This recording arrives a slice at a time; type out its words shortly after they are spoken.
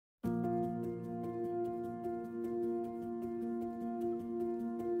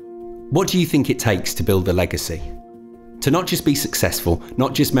What do you think it takes to build a legacy? To not just be successful,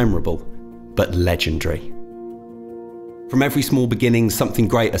 not just memorable, but legendary. From every small beginning, something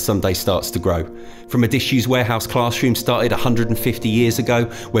greater someday starts to grow. From a disused warehouse classroom started 150 years ago,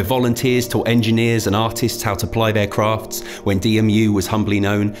 where volunteers taught engineers and artists how to ply their crafts, when DMU was humbly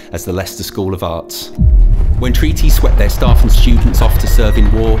known as the Leicester School of Arts. When treaties swept their staff and students off to serve in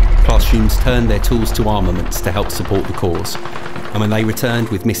war, classrooms turned their tools to armaments to help support the cause. And when they returned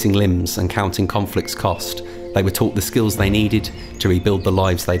with missing limbs and counting conflicts cost, they were taught the skills they needed to rebuild the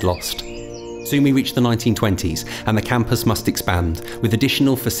lives they'd lost. Soon we reach the 1920s, and the campus must expand, with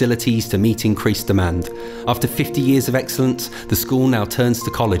additional facilities to meet increased demand. After 50 years of excellence, the school now turns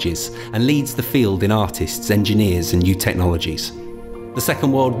to colleges and leads the field in artists, engineers and new technologies. The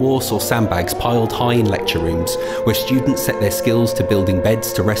Second World War saw sandbags piled high in lecture rooms, where students set their skills to building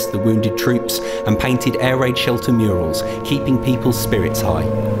beds to rest the wounded troops and painted air raid shelter murals, keeping people's spirits high,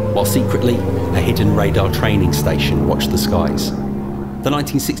 while secretly, a hidden radar training station watched the skies. The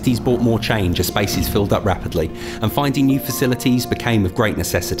 1960s brought more change as spaces filled up rapidly, and finding new facilities became of great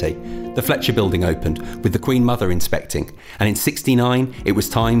necessity. The Fletcher building opened, with the Queen Mother inspecting, and in '69 it was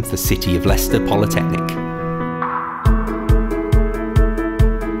time for City of Leicester Polytechnic.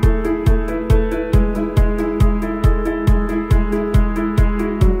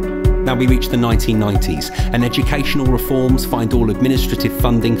 Now we reach the 1990s, and educational reforms find all administrative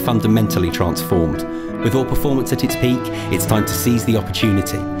funding fundamentally transformed. With all performance at its peak, it's time to seize the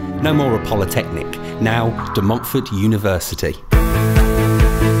opportunity. No more a polytechnic, now Montfort University.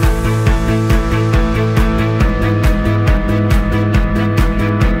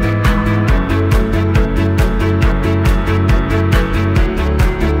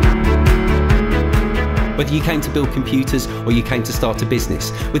 Whether you came to build computers or you came to start a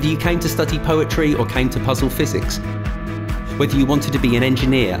business, whether you came to study poetry or came to puzzle physics, whether you wanted to be an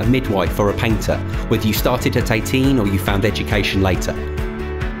engineer, a midwife or a painter, whether you started at 18 or you found education later,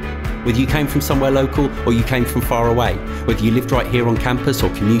 whether you came from somewhere local or you came from far away, whether you lived right here on campus or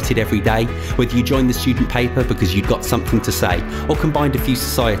commuted every day, whether you joined the student paper because you'd got something to say, or combined a few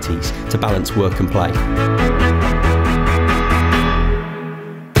societies to balance work and play.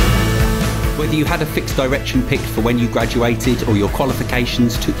 Whether you had a fixed direction picked for when you graduated or your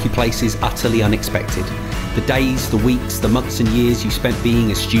qualifications took you places utterly unexpected, the days, the weeks, the months and years you spent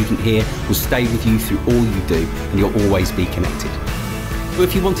being a student here will stay with you through all you do, and you'll always be connected. But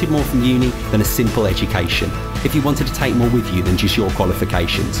if you wanted more from uni than a simple education, if you wanted to take more with you than just your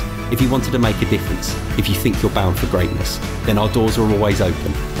qualifications, if you wanted to make a difference, if you think you're bound for greatness, then our doors are always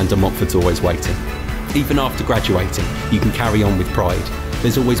open and De Montfort's always waiting. Even after graduating, you can carry on with pride.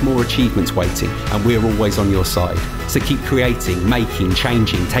 There's always more achievements waiting, and we're always on your side. So keep creating, making,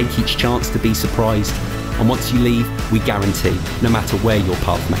 changing, take each chance to be surprised. And once you leave, we guarantee, no matter where your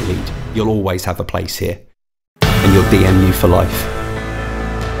path may lead, you'll always have a place here. And you're DMU for life.